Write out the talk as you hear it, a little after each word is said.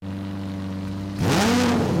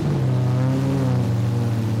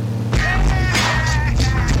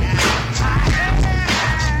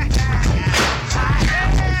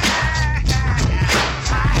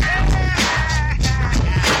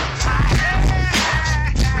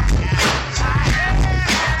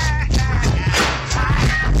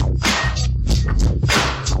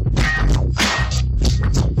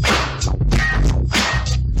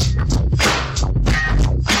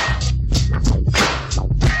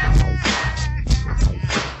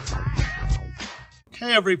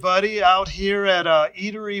Hey everybody, out here at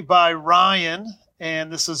Eatery by Ryan,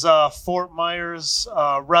 and this is Fort Myers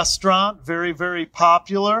restaurant, very, very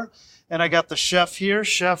popular. And I got the chef here.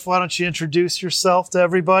 Chef, why don't you introduce yourself to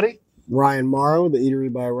everybody? Ryan Morrow, the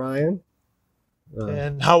Eatery by Ryan.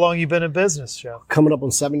 And how long you been in business, Chef? Coming up on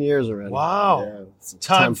 7 years already. Wow. Yeah,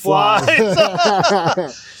 Time flies.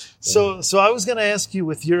 So I was going to ask you,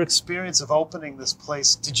 with your experience of opening this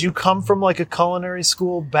place, did you come from like a culinary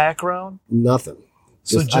school background? Nothing.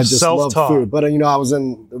 So just love self-taught. food. But, I was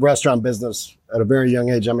in the restaurant business at a very young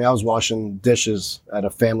age. I was washing dishes at a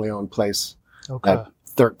family-owned place at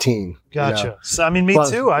 13. Gotcha. So, me Plus,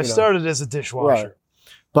 too. I started as a dishwasher. Right.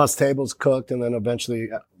 Plus tables, cooked, and then eventually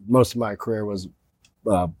most of my career was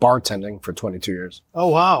bartending for 22 years. Oh,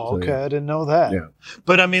 wow. So, okay. I didn't know that. Yeah.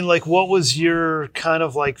 But what was your kind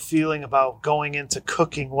of feeling about going into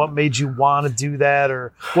cooking? What made you want to do that,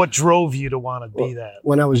 or what drove you to want to be that?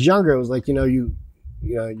 When I was younger, it was like, you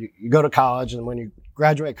go to college, and when you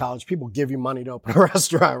graduate college, people give you money to open a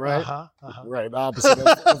restaurant, right? Right. The opposite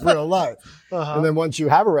of real life. And then once you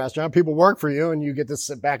have a restaurant, people work for you and you get to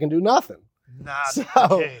sit back and do nothing. Not the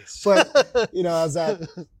case. But, as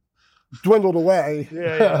that dwindled away,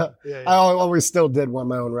 I always still did want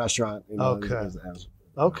my own restaurant.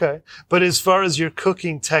 Okay. But as far as your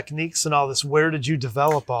cooking techniques and all this, where did you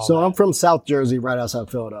develop all So that? I'm from South Jersey, right outside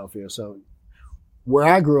Philadelphia. So where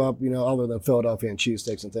I grew up, other than Philadelphia and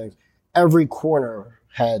cheesesteaks and things, every corner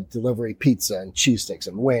had delivery pizza and cheesesteaks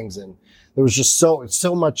and wings. And there was just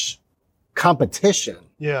so much competition.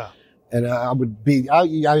 Yeah. And I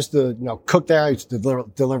used to, cook there. I used to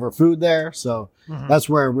deliver food there. So that's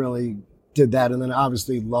where I really did that. And then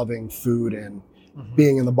obviously loving food and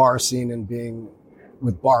being in the bar scene and being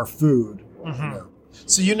with bar food.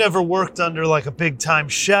 So you never worked under a big time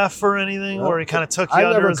chef or anything, or he kind of took you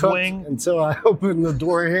under his wing? Until I opened the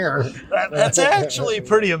door here. That's actually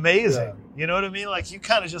pretty amazing. Yeah. You know what I mean? You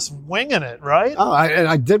kind of just winging it, right? Oh,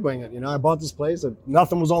 I did wing it. I bought this place.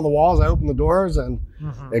 Nothing was on the walls. I opened the doors, and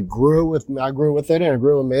it grew with me. I grew with it, and it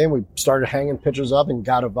grew with me. And we started hanging pictures up and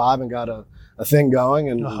got a vibe and got a thing going,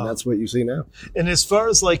 and that's what you see now. And as far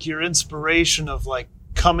as your inspiration of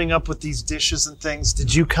coming up with these dishes and things,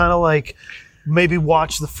 did you kind of maybe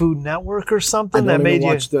watch the Food Network or something that made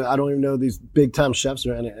you? I don't even know these big time chefs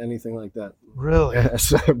or anything like that. Really?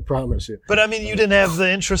 Yes, I promise you. But you didn't have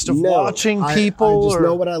the interest of watching people? I just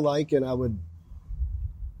know what I like, and I would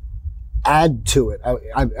add to it.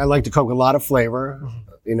 I like to cook a lot of flavor,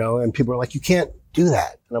 and people are like, you can't do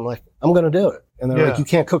that. And I'm like, I'm going to do it. And they're like, you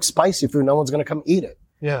can't cook spicy food. No one's going to come eat it.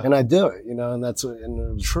 Yeah. And I do it, and that's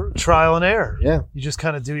trial and error. Yeah. You just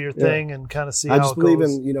kind of do your thing and kind of see how it goes. I just believe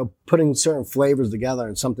in, putting certain flavors together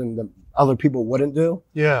and something that other people wouldn't do.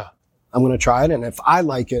 Yeah. I'm going to try it. And if I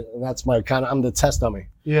like it, and that's my I'm the test dummy.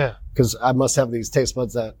 Yeah. Because I must have these taste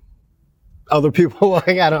buds that other people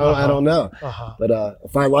like. I don't know. But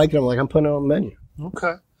if I like it, I'm putting it on the menu.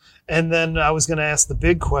 Okay. And then I was going to ask the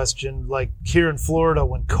big question, here in Florida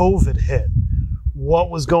when COVID hit,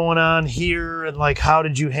 what was going on here, and how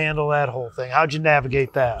did you handle that whole thing? How'd you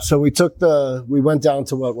navigate that? So we went down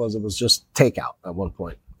to it was just takeout at one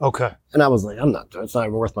point. Okay. And I was like, it's not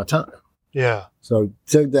even worth my time. Yeah. So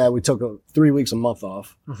took that, we took 3 weeks, a month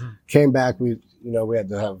off, came back. We had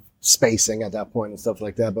to have spacing at that point and stuff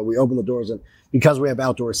like that, but we opened the doors, and because we have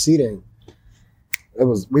outdoor seating,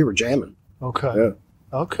 we were jamming. Okay. Yeah.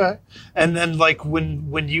 Okay. And then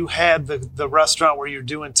when you had the restaurant where you're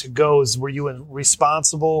doing to-goes, were you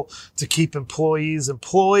responsible to keep employees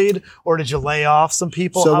employed, or did you lay off some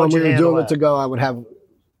people? So when we were doing it to-go, I would have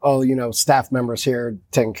all, staff members here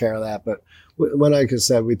taking care of that. But like I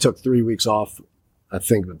said, we took 3 weeks off, I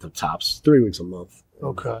think at the tops, 3 weeks a month.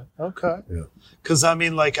 Okay. Yeah. Because I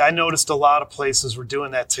noticed a lot of places were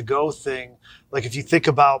doing that to-go thing. If you think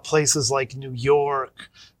about places like New York,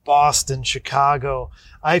 Boston, Chicago,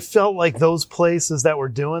 I felt like those places that were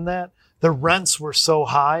doing that, the rents were so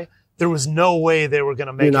high, there was no way they were going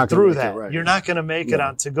to make it through that. Right. You're not going to make it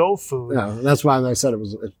on to-go food. No, that's why I said it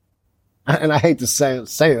was, and I hate to say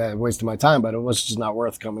that, wasting my time, but it was just not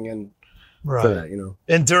worth coming in for that,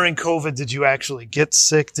 And during COVID, did you actually get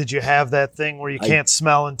sick? Did you have that thing where you can't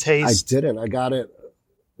smell and taste? I didn't. I got it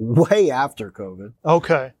way after COVID.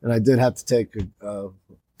 Okay. And I did have to take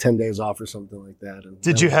 10 days off or something like that. And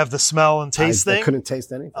did you have the smell and taste thing? I couldn't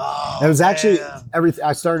taste anything. Oh, it was actually everything.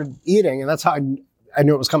 I started eating, and that's how I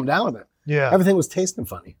knew it was coming down with it. Yeah. Everything was tasting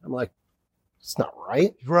funny. I'm like, it's not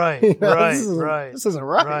right. Right. This isn't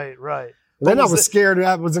right. Right. And then I was scared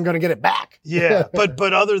I wasn't going to get it back. Yeah.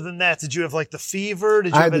 But other than that, did you have the fever?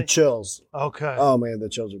 I had the chills. Okay. Oh man, the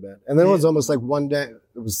chills are bad. And then it was almost like one day,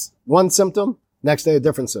 it was one symptom, Next day, a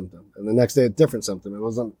different symptom. And the next day, a different symptom. It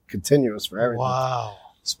wasn't continuous for everything. Wow.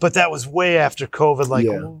 But that was way after COVID. Like,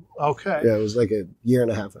 okay. Yeah, it was like a year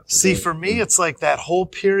and a half after. See, for me, it's like that whole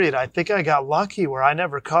period. I think I got lucky where I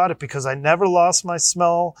never caught it because I never lost my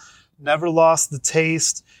smell, never lost the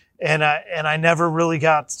taste, and I never really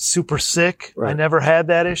got super sick. Right. I never had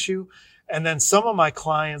that issue. And then some of my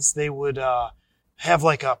clients, they would have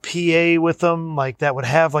like a PA with them, like that would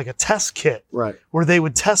have like a test kit, right, where they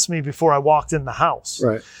would test me before I walked in the house.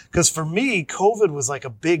 Right. Because for me, COVID was like a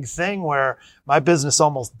big thing where my business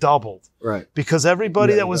almost doubled. Right. Because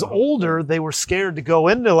everybody that was older, they were scared to go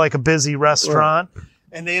into like a busy restaurant. Right.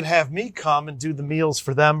 And they'd have me come and do the meals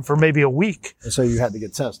for them for maybe a week. And so you had to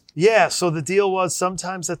get tested. Yeah. So the deal was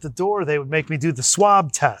sometimes at the door, they would make me do the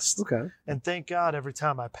swab test. Okay. And thank God every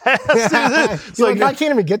time I passed it. It's like, I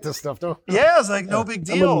can't even get this stuff, though. Yeah. It's like, no big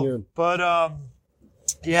deal. But,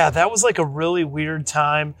 yeah, that was like a really weird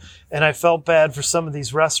time. And I felt bad for some of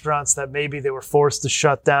these restaurants that maybe they were forced to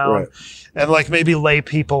shut down and like maybe lay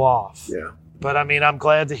people off. Yeah. But I mean, I'm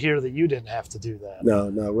glad to hear that you didn't have to do that.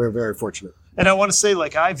 No, we're very fortunate. And I want to say,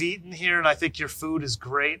 like, I've eaten here and I think your food is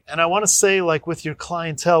great. And I want to say, like, with your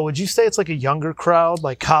clientele, would you say it's like a younger crowd,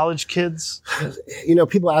 like college kids? You know,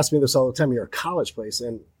 people ask me this all the time. You're a college place.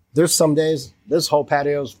 And there's some days, this whole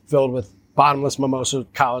patio is filled with bottomless mimosa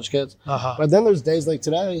college kids. Uh-huh. But then there's days like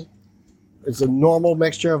today, it's a normal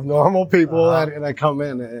mixture of normal people that come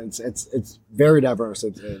in. And it's very diverse.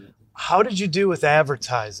 How did you do with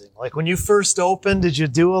advertising? Like when you first opened, did you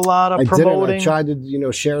do a lot of promoting? I tried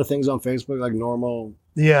to, share things on Facebook like normal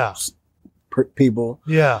people.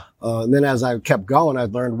 Yeah. And then as I kept going, I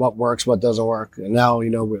learned what works, what doesn't work. And now,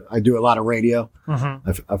 I do a lot of radio.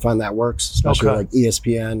 Mm-hmm. I find that works, especially like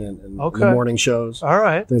ESPN and the morning shows. All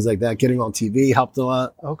right. Things like that. Getting on TV helped a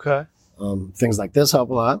lot. Okay. Things like this help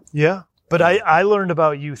a lot. Yeah. But I learned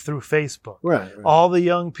about you through Facebook. Right. All the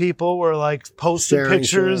young people were like posting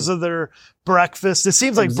pictures of their breakfast. It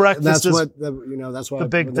seems like breakfast is that's why the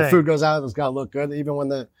big when thing. The food goes out, it's got to look good. Even when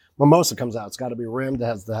the mimosa comes out, it's got to be rimmed. It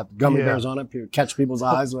has to have gummy bears on it. Catch people's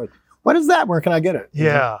eyes. Like, what is that? Where can I get it?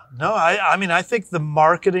 Yeah. No, I mean, I think the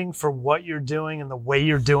marketing for what you're doing and the way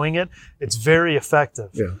you're doing it, it's very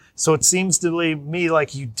effective. Yeah. So it seems to me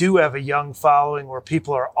like you do have a young following where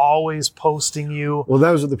people are always posting you. Well,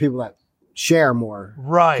 those are the people that share more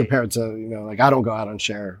compared to like I don't go out and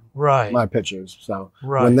share my pictures, so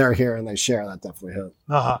when they're here and they share, that definitely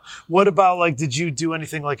helps. What about like, did you do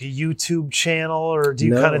anything like a YouTube channel, or do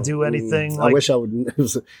you kind of do anything? I wish I would.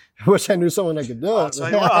 I wish I knew someone that could do it. I'll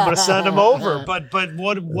tell you what, I'm going to send them over. But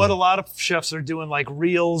what a lot of chefs are doing, like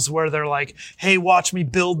reels where they're like, hey, watch me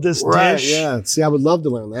build this dish. Yeah. See, I would love to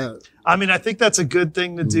learn that. I mean, I think that's a good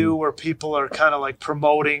thing to do where people are kind of like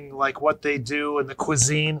promoting like what they do and the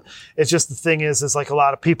cuisine. It's just the thing is like a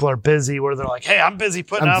lot of people are busy where they're like, hey, I'm busy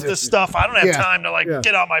putting out this stuff. I don't have time to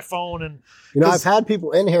get out my phone. And I've had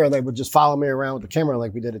people in here and they would just follow me around with the camera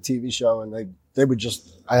like we did a TV show, and they would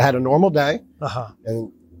just, I had a normal day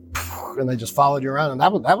and they just followed you around, and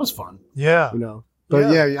that was fun. Yeah. But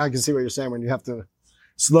I can see what you're saying when you have to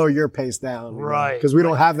slow your pace down. Right. Because we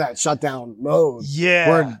don't have that shutdown mode. Yeah.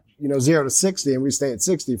 We're 0 to 60 and we stay at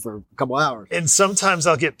 60 for a couple hours. And sometimes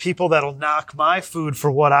I'll get people that'll knock my food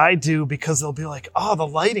for what I do because they'll be like, oh, the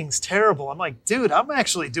lighting's terrible. I'm like, dude, I'm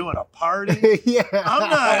actually doing a party.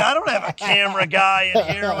 I don't have a camera guy in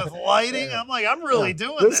here with lighting. I'm like, I'm really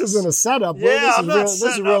doing this. This isn't a setup. Yeah, this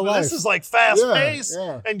is real life. This is like fast paced.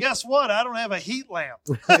 Yeah. And guess what? I don't have a heat lamp.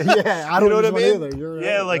 I don't know what I mean? Either.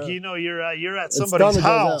 You're at somebody's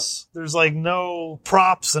house. There's like no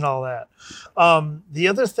props and all that. The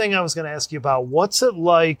other thing I was going to ask you about, what's it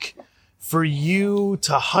like for you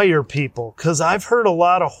to hire people? Because I've heard a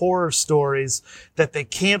lot of horror stories that they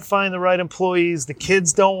can't find the right employees. The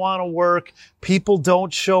kids don't want to work. People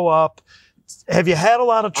don't show up. Have you had a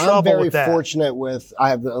lot of trouble with that? I'm very fortunate I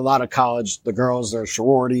have a lot of college, the girls, they're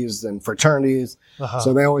sororities and fraternities.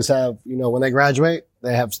 So they always have, when they graduate,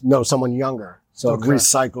 they know someone younger. So it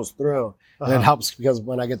recycles through. And it helps because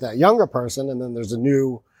when I get that younger person and then there's a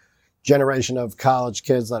new generation of college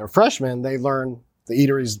kids that are freshmen, they learn the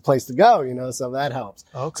eatery is the place to go, so that helps.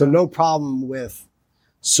 Okay. So no problem with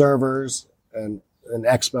servers and an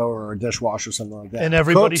expo or a dishwasher or something like that. And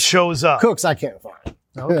everybody shows up. Cooks I can't find.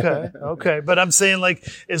 Okay. But I'm saying, like,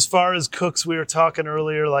 as far as cooks, we were talking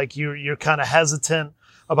earlier, like you're kind of hesitant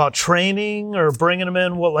about training or bringing them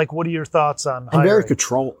in. What are your thoughts on hiring? I'm very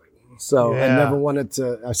controlling. So I never wanted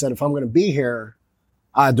to, I said, if I'm going to be here,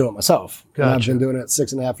 I do it myself. Gotcha. And I've been doing it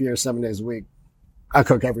 6.5 years, 7 days a week. I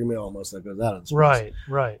cook every meal almost that goes out. Right.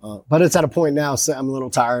 But it's at a point now, I'm a little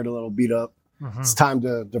tired, a little beat up. It's time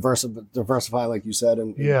to diversify, like you said,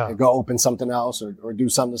 and go open something else or do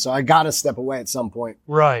something. So I got to step away at some point.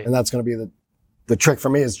 Right. And that's going to be the trick for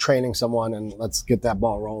me is training someone and let's get that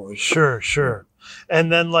ball rolling. Sure.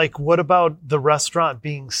 And then like, what about the restaurant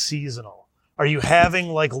being seasonal? Are you having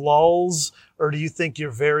like lulls, or do you think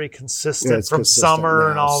you're very consistent from summer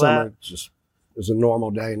and all that? It's a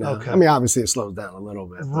normal day now. Okay. I mean, obviously it slows down a little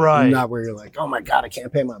bit. Right. Not where you're like, oh my God, I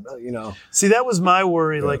can't pay my bill, you know. See, that was my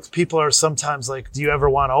worry. Yeah. Like people are sometimes like, do you ever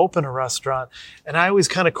want to open a restaurant? And I always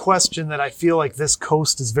kind of question that. I feel like this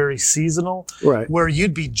coast is very seasonal, right? Where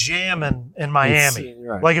you'd be jamming in Miami.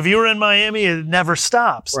 Right. Like if you were in Miami, it never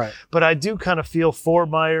stops. Right. But I do kind of feel Fort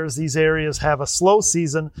Myers, these areas have a slow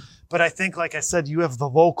season. But I think, like I said, you have the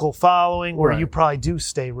local following where you probably do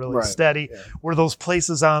stay really steady. Yeah. Where those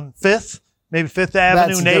places on 5th, maybe Fifth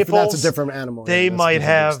Avenue, Naples. That's a different animal. They might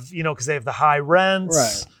have, because they have the high rents.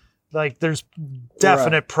 Right. Like there's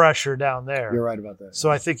definite pressure down there. You're right about that. So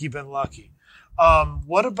I think you've been lucky.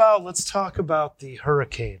 Let's talk about the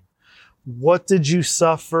hurricane. What did you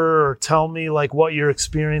suffer, or tell me like what your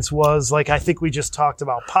experience was? Like, I think we just talked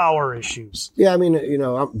about power issues. Yeah. I mean,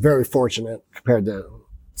 I'm very fortunate compared to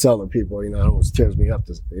other people, it almost tears me up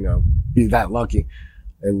to, be that lucky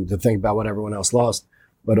and to think about what everyone else lost.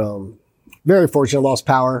 But, very fortunate, lost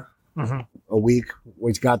power a week.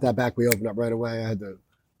 We got that back. We opened up right away. I had to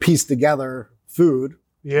piece together food.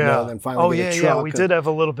 Yeah. And then finally get a truck. Yeah. We did have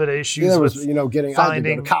a little bit of issues with finding. I had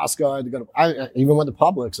to go to Costco. I even went to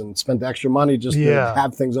Publix and spent the extra money just to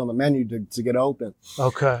have things on the menu to get open.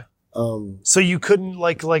 Okay. So you couldn't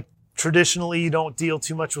like traditionally you don't deal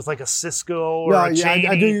too much with like a Cisco or a Cheney.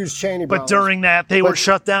 I do use Cheney. But during that they were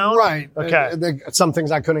shut down? Right. Okay. Some things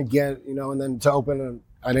I couldn't get, and then to open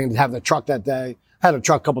I didn't have the truck that day. Had a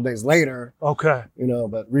truck a couple days later. Okay.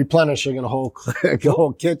 But replenishing a whole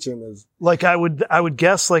kitchen is like I would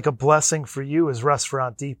guess like a blessing for you is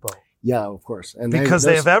Restaurant Depot. Yeah, of course. And because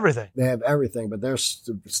they have everything. They have everything, but they're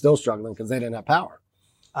still struggling because they didn't have power.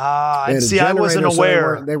 See, I wasn't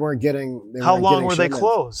aware. So they weren't getting. How long were they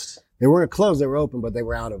closed? They weren't closed. They were open, but they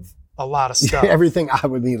were out of a lot of stuff. Everything I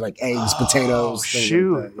would need, like eggs, potatoes.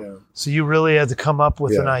 Shoot. Like that, yeah. So you really had to come up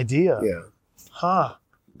with an idea. Yeah. Huh.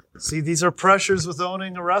 See, these are pressures with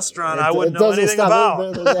owning a restaurant I wouldn't know anything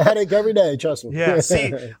about. There's a headache every day, trust me. Yeah,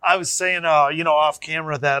 see, I was saying, off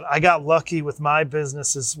camera that I got lucky with my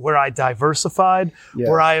businesses where I diversified,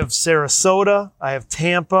 where I have Sarasota, I have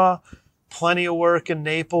Tampa, plenty of work in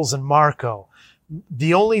Naples and Marco.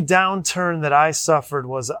 The only downturn that I suffered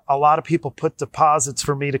was a lot of people put deposits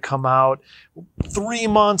for me to come out 3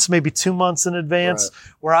 months, maybe 2 months in advance,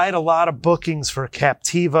 where I had a lot of bookings for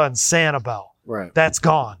Captiva and Sanibel. Right. That's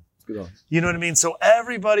gone. Good. You know what I mean? So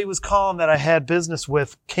everybody was calling that I had business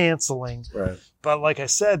with canceling. Right. But like I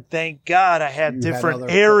said, thank God I had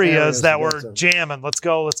different areas that were jamming. Let's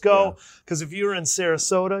go. Because if you were in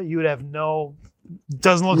Sarasota, you would have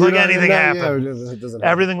doesn't look like anything happened. Yeah, it doesn't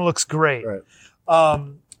Everything looks great. Right.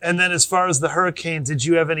 And then as far as the hurricane, did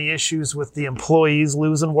you have any issues with the employees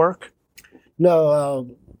losing work?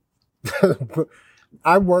 No.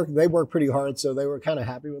 They work pretty hard, so they were kind of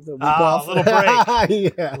happy with the week off. A little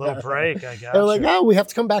break. Yeah. A little break, I got They're like, oh, we have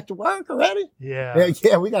to come back to work already? Yeah.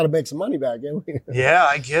 Yeah, we got to make some money back. Yeah,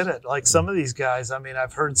 I get it. Like some of these guys, I mean,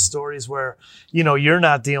 I've heard stories where, you're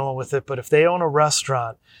not dealing with it, but if they own a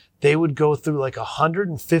restaurant, they would go through like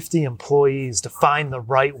 150 employees to find the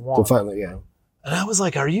right one. And I was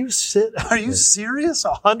like, are you serious?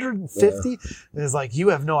 150? Yeah. And it's like, you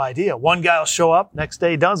have no idea. One guy will show up, next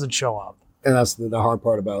day he doesn't show up. And that's the hard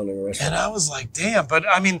part about owning a restaurant. And I was like, damn. But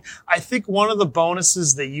I mean, I think one of the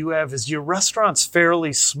bonuses that you have is your restaurant's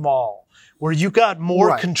fairly small, where you got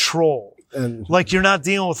more control. And like you're not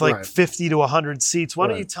dealing with 50 to 100 seats. Why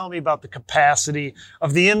don't you tell me about the capacity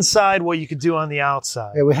of the inside, what you could do on the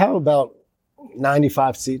outside? Yeah, we have about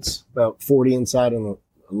 95 seats, about 40 inside and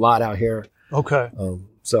a lot out here. Okay.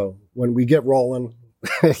 So when we get rolling,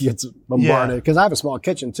 it gets bombarded. Because I have a small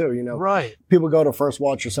kitchen too, Right. People go to First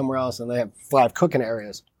Watch or somewhere else and they have 5 cooking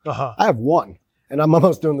areas. Uh-huh. I have 1. And I'm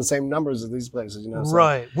almost doing the same numbers as these places, So.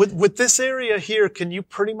 Right. With this area here, can you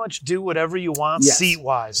pretty much do whatever you want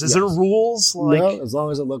seat-wise? Is there rules? No, as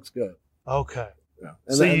long as it looks good. Okay. Yeah.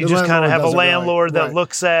 So you just kind of have a landlord that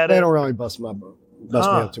looks at it? They don't really bust me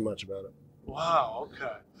up too much about it. Wow,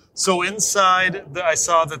 okay. So inside, I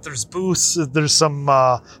saw that there's booths, there's some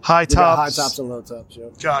high tops. High tops and low tops, yeah.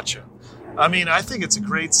 Gotcha. I mean, I think it's a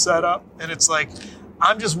great setup. And it's like,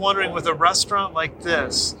 I'm just wondering with a restaurant like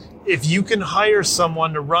this, if you can hire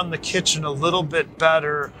someone to run the kitchen a little bit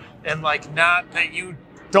better and like not that you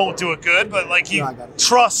don't do it good, but like you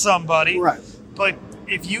trust somebody. Right. But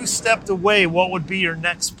if you stepped away, what would be your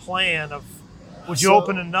next plan of Would you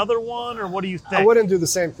open another one, or what do you think? I wouldn't do the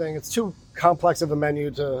same thing. It's too complex of a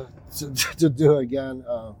menu to do again.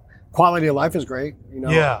 Quality of life is great.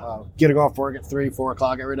 Getting off work at 3, 4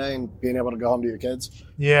 o'clock every day and being able to go home to your kids.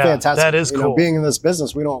 Yeah, fantastic. That is cool. Being in this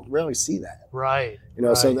business, we don't really see that. Right.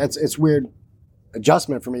 So it's weird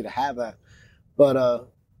adjustment for me to have that. But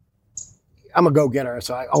I'm a go-getter,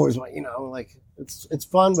 so I always want, it's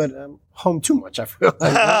fun, but I'm home too much, I feel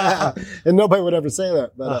like. And nobody would ever say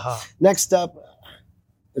that. But next step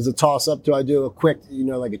is a toss-up. Do I do a quick,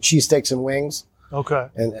 like a cheesesteaks and wings? Okay.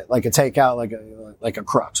 And like a takeout, like a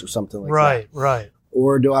Crux or something like that. Right.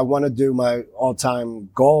 Or do I want to do my all-time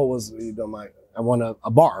goal was, I want a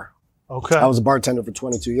bar. Okay. I was a bartender for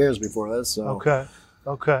 22 years before this. So. Okay.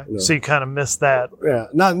 So you kind of missed that. Yeah.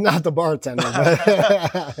 Not the bartender,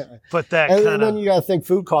 but that and then you got to think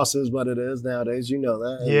food cost is what it is nowadays. You know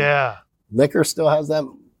that. And liquor still has that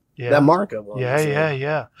markup on it.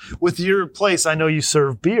 Yeah. With your place, I know you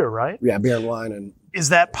serve beer, right? Yeah, beer and wine. And is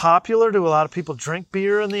that popular? Do a lot of people drink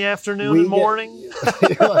beer in the afternoon and morning?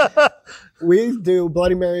 We do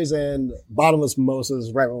Bloody Marys and bottomless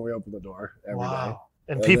mimosas right when we open the door every day.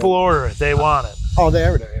 And people order it. They want it. All day,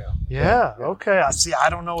 every day, Yeah. Okay. I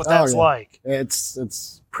don't know what that's like.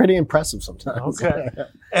 It's pretty impressive sometimes. Okay.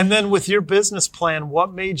 And then with your business plan,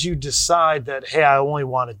 what made you decide that, hey, I only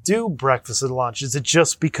want to do breakfast and lunch? Is it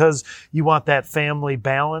just because you want that family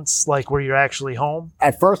balance, like where you're actually home?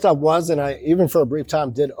 At first I was, and I, even for a brief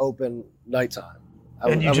time, did open nighttime.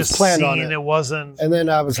 I just planned on it. It wasn't. And then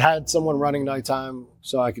I had someone running nighttime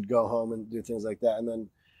so I could go home and do things like that. And then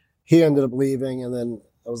he ended up leaving, and then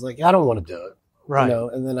I was like, I don't want to do it. Right.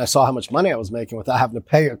 And then I saw how much money I was making without having to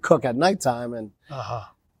pay a cook at nighttime. And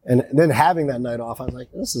then having that night off, I was like,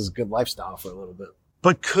 this is a good lifestyle for a little bit.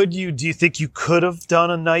 But do you think you could have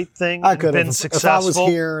done a night thing I could have been successful? If I was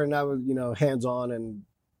here and I was, hands-on and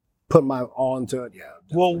put my all into it,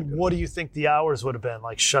 Well, what do you think the hours would have been?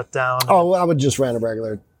 Like shut down? I would just run a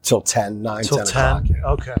regular till 10 o'clock. Yeah.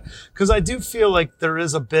 Okay. Because I do feel like there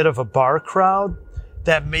is a bit of a bar crowd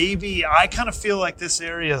that maybe I kind of feel like this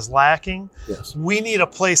area is lacking. Yes. We need a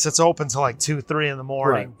place that's open till like 2, 3 in the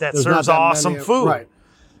morning that There's serves awesome food. Right.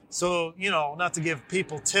 So, not to give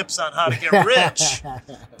people tips on how to get rich,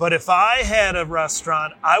 but if I had a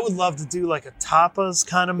restaurant, I would love to do like a tapas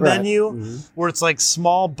kind of menu where it's like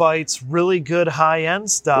small bites, really good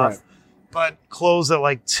high-end stuff, but close at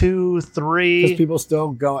like 2, 3. Because people still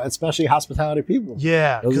go, especially hospitality people.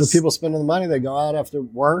 Yeah. Those are the people spending the money. They go out after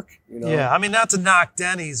work. Yeah. I mean, not to knock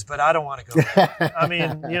Denny's, but I don't want to go there. I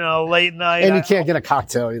mean, late night. And you can't get a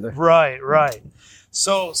cocktail either. Right.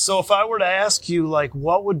 So if I were to ask you, like,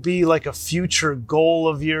 what would be like a future goal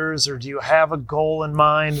of yours, or do you have a goal in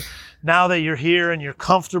mind now that you're here and you're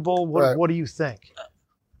comfortable? What do you think?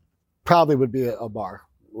 Probably would be a bar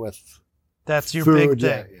with that's your food, big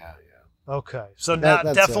thing. Yeah. Okay, so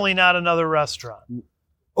definitely not another restaurant.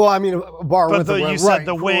 Well, I mean, a bar but with you said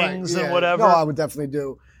the wings and whatever. No, I would definitely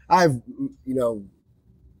do. I have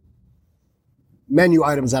menu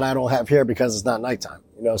items that I don't have here because it's not nighttime.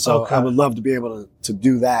 So I would love to be able to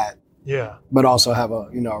do that. Yeah. But also have a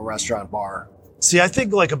restaurant bar. See, I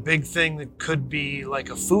think like a big thing that could be like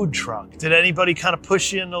a food truck. Did anybody kind of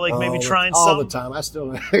push you into like maybe trying something? All the time. I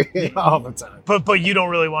still all the time. But you don't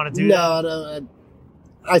really want to do that. No,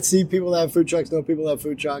 I see people that have food trucks, know people that have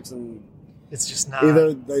food trucks, and it's just not.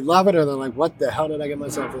 Either they love it or they're like, what the hell did I get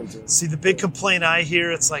myself into? See, the big complaint I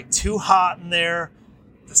hear, it's like too hot in there.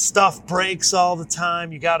 The stuff breaks all the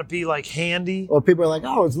time. You got to be like handy. Well, people are like,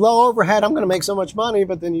 oh, it's low overhead. I'm going to make so much money.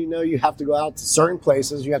 But then, you have to go out to certain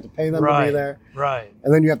places. You have to pay them to be there. Right.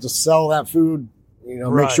 And then you have to sell that food,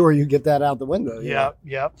 make sure you get that out the window.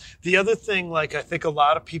 Yeah. The other thing, like, I think a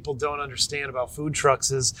lot of people don't understand about food trucks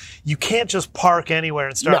is you can't just park anywhere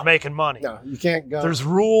and start making money. No, you can't go. There's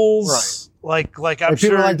rules. Right. Like I'm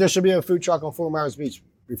sure. People are like, there should be a food truck on 4 Mile Beach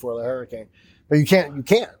before the hurricane. But you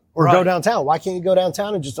can't. Or go downtown. Why can't you go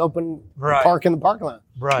downtown and just open park in the parking lot?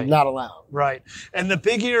 Right. Not allowed. Right. And the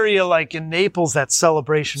big area like in Naples, that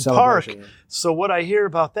Celebration Park. Yeah. So what I hear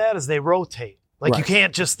about that is they rotate. Like you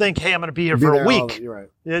can't just think, hey, I'm going to be here for a week. You're right.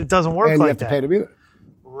 It doesn't work like that. And you have to pay to be there.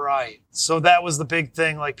 Right. So that was the big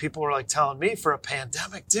thing. Like people were like telling me for a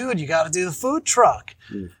pandemic, dude, you got to do the food truck.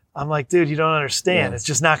 I'm like, dude, you don't understand. It's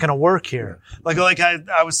just not going to work here. Like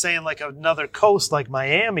I was saying, like another coast like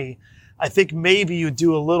Miami, I think maybe you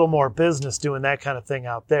do a little more business doing that kind of thing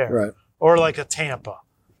out there. Right. Or like a Tampa.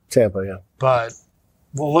 Tampa, yeah. But,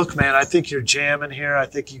 well, look, man, I think you're jamming here. I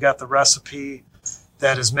think you got the recipe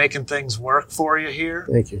that is making things work for you here.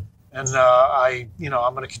 Thank you. And I'm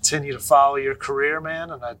going to continue to follow your career, man.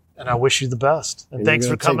 And I wish you the best. And thanks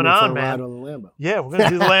for coming on, man. Ride on the Lambo. Yeah, we're going to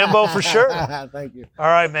do the Lambo for sure. Thank you. All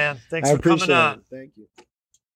right, man. Thanks for coming on. Thank you.